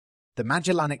The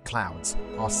Magellanic Clouds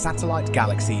are satellite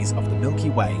galaxies of the Milky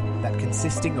Way that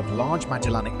consisting of Large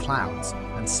Magellanic Clouds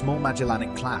and Small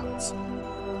Magellanic Clouds.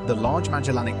 The Large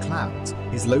Magellanic Clouds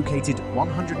is located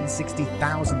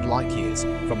 160,000 light-years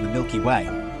from the Milky Way.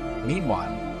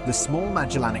 Meanwhile, the Small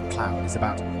Magellanic Cloud is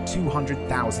about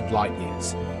 200,000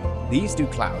 light-years. These two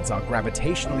clouds are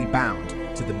gravitationally bound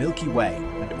to the Milky Way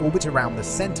and orbit around the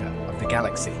center of the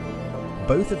galaxy.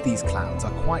 Both of these clouds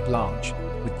are quite large,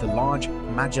 with the Large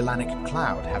Magellanic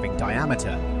Cloud having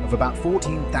diameter of about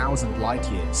 14,000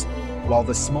 light-years, while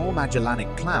the Small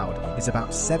Magellanic Cloud is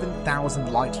about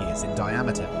 7,000 light-years in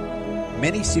diameter.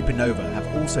 Many supernovae have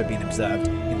also been observed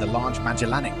in the Large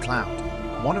Magellanic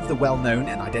Cloud. One of the well-known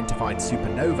and identified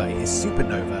supernovae is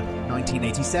Supernova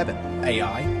 1987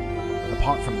 AI.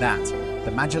 Apart from that,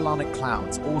 the Magellanic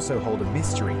Clouds also hold a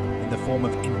mystery in the form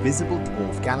of invisible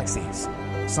dwarf galaxies.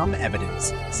 Some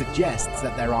evidence suggests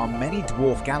that there are many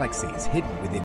dwarf galaxies hidden within